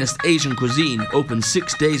finest Asian cuisine, open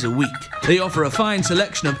 6 days a week. They offer a fine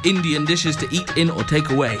selection of Indian dishes to eat in or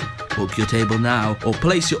take away. Book your table now or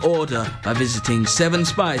place your order by visiting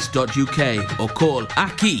 7spice.uk or call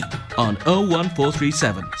Aki on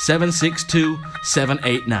 01437 762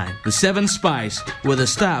 789. The 7 Spice, where the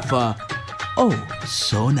staff are oh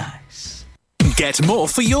so nice. Get more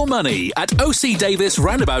for your money at OC Davis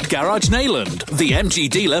Roundabout Garage Neyland, the MG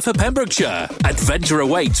dealer for Pembrokeshire. Adventure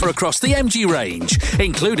awaits across the MG range,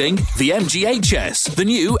 including the MG HS, the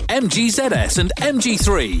new MG ZS and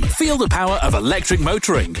MG3. Feel the power of electric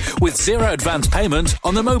motoring with zero advance payment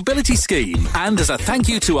on the mobility scheme. And as a thank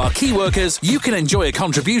you to our key workers, you can enjoy a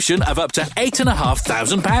contribution of up to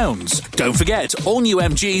 £8,500. Don't forget, all new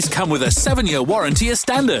MGs come with a 7-year warranty as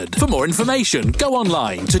standard. For more information, go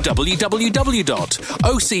online to www.ocdavis.com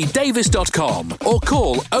or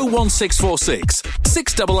call 01646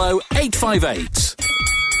 600 858.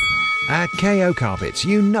 At KO Carpets,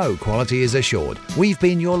 you know quality is assured. We've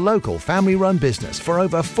been your local family-run business for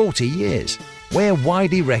over 40 years. We're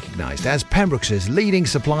widely recognised as Pembrokeshire's leading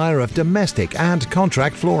supplier of domestic and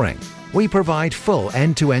contract flooring. We provide full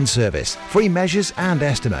end-to-end service, free measures and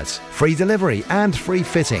estimates, free delivery and free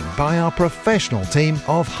fitting by our professional team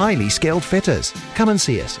of highly skilled fitters. Come and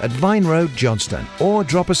see us at Vine Road, Johnston, or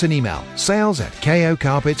drop us an email,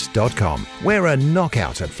 sales@kocarpets.com. We're a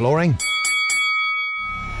knockout at flooring.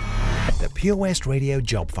 The Pure West Radio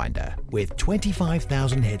Job Finder, with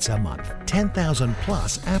 25,000 hits a month, 10,000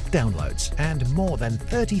 plus app downloads, and more than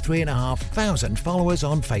 33,500 followers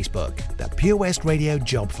on Facebook. The Pure West Radio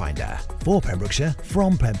Job Finder, for Pembrokeshire,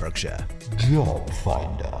 from Pembrokeshire. Job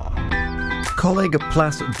Finder. Coleg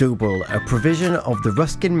Plas Dwbl, a provision of the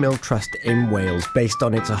Ruskin Mill Trust in Wales based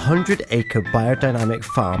on its 100-acre biodynamic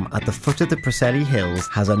farm at the foot of the Preseli Hills,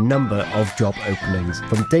 has a number of job openings.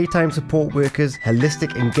 From daytime support workers,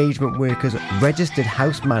 holistic engagement workers, registered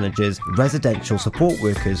house managers, residential support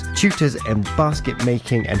workers, tutors in basket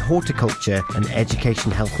making and horticulture, and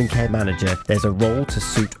education health and care manager, there's a role to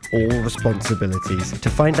suit all responsibilities. To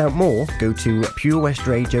find out more, go to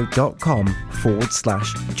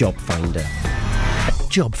purewestradio.com/job finder.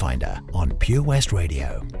 Job Finder on Pure West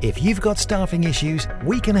Radio. If you've got staffing issues,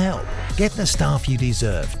 we can help. Get the staff you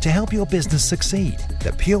deserve to help your business succeed.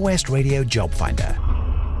 The Pure West Radio Job Finder.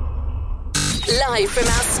 Live from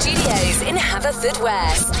our studios in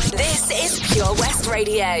Haverfordwest, this is Pure West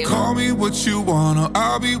Radio. Call me what you wanna,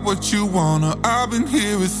 I'll be what you wanna. I've been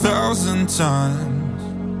here 1,000 times.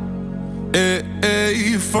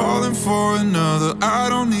 Hey, falling for another, I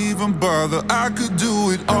don't even bother. I could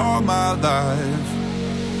do it all my life.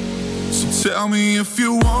 So tell me if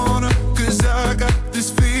you wanna, cause I got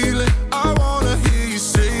this feeling. I wanna hear you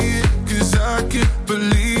say it, cause I can't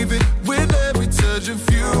believe it. With every touch of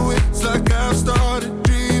you, it's like I've started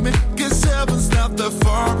dreaming. Guess heaven's not that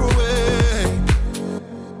far away.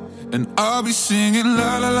 And I'll be singing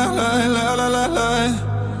la la la la la la la la.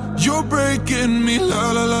 You're breaking me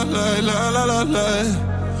la la la la la la la la.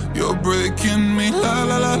 You're breaking me la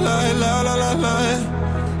la la la la la la la.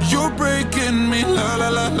 You're breaking me, la la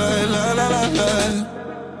la la la la la la.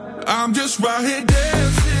 I'm just right here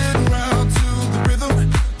dancing around to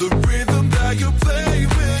the rhythm that you play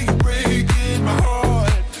when you're breaking my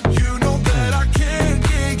heart. You know that I can't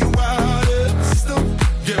get you out of the system.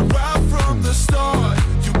 Yeah, right from the start,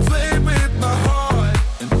 you play with my heart,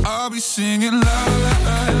 and I'll be singing la la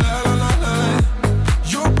la la la la la.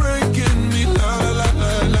 You're breaking me, la la la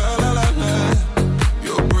la la la la la.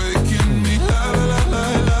 You're breaking me, la la la la.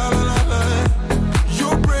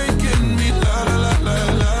 You're breaking me, la la la la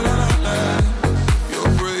la la la. You're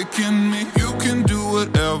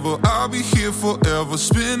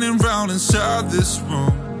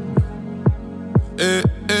Hey,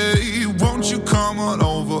 hey, won't you come on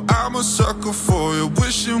over? I'm a sucker for you,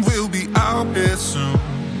 wishing we'll be out here soon.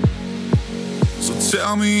 So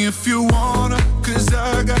tell me if you wanna, cause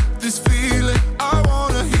I got this feeling. I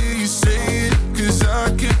wanna hear you say it, cause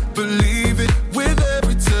I can't believe it. With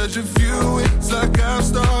every touch of you, it's like I've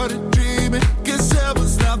started dreaming. Cause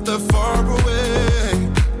heaven's not that far away.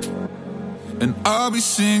 And I'll be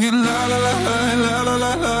singing la la la la la la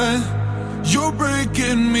la la. You're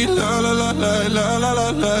breaking me la la la la la la la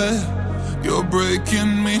la. You're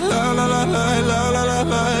breaking me la la la la la la la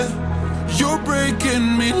la. You're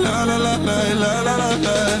breaking me la la la la la la la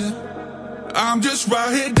la. I'm just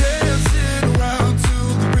right here dancing around to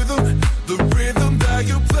the rhythm that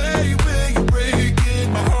you play with.